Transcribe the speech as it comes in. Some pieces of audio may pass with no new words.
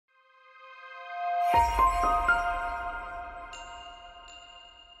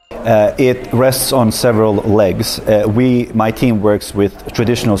It rests on several legs. My team works with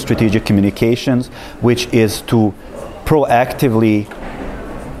traditional strategic communications, which is to proactively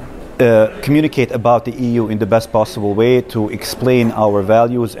communicate about the EU in the best possible way, to explain our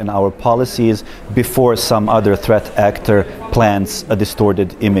values and our policies before some other threat actor plants a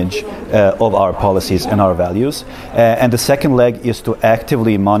distorted image of our policies and our values. And the second leg is to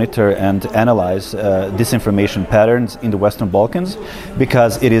actively monitor and analyze disinformation patterns in the Western Balkans,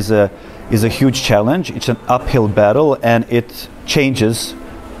 because it is a huge challenge. It's an uphill battle, and it changes.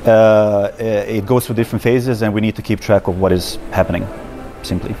 It goes through different phases, and we need to keep track of what is happening,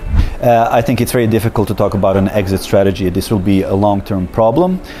 simply. I think it's very difficult to talk about an exit strategy. This will be a long-term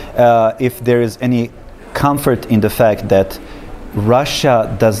problem. If there is any comfort in the fact that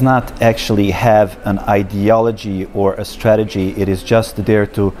Russia does not actually have an ideology or a strategy, it is just there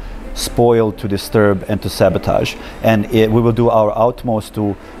to spoil, to disturb, and to sabotage. And we will do our utmost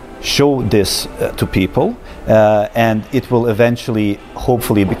to show this to people, and it will eventually,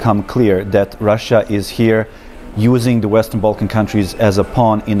 hopefully, become clear that Russia is here using the Western Balkan countries as a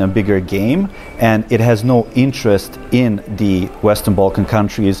pawn in a bigger game, and it has no interest in the Western Balkan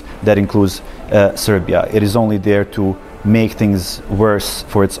countries. That includes Serbia. It is only there to make things worse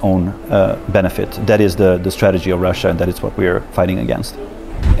for its own benefit. That is the strategy of Russia, and that is what we are fighting against.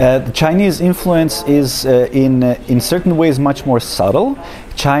 The Chinese influence is in certain ways much more subtle.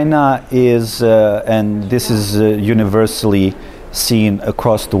 China is, and this is universally seen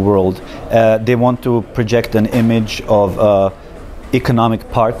across the world, they want to project an image of an economic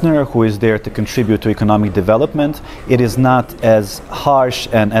partner who is there to contribute to economic development. It is not as harsh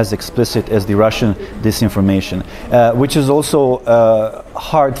and as explicit as the Russian disinformation, which is also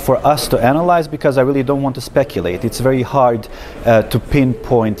hard for us to analyze, because I really don't want to speculate. It's very hard to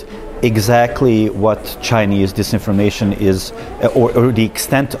pinpoint exactly what Chinese disinformation is, or the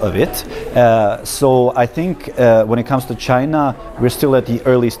extent of it. So I think when it comes to China, we're still at the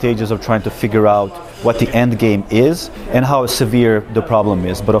early stages of trying to figure out what the end game is and how severe the problem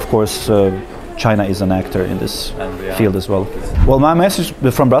is. But of course, China is an actor in this field as well. Well, my message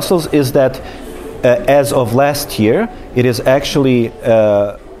from Brussels is that as of last year, it is actually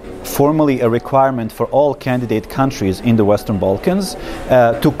formally a requirement for all candidate countries in the Western Balkans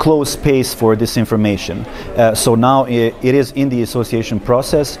to close space for disinformation. So now it is in the association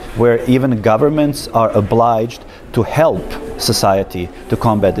process where even governments are obliged to help society to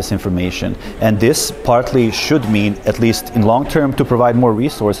combat disinformation. And this partly should mean, at least in long term, to provide more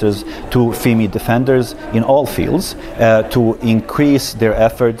resources to FIMI defenders in all fields, to increase their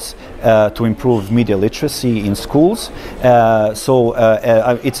efforts to improve media literacy in schools. So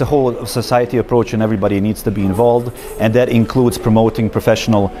it's a whole society approach, and everybody needs to be involved, and that includes promoting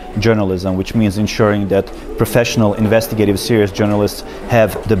professional journalism, which means ensuring that professional, investigative, serious journalists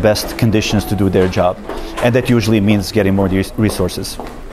have the best conditions to do their job. And that usually means getting more resources.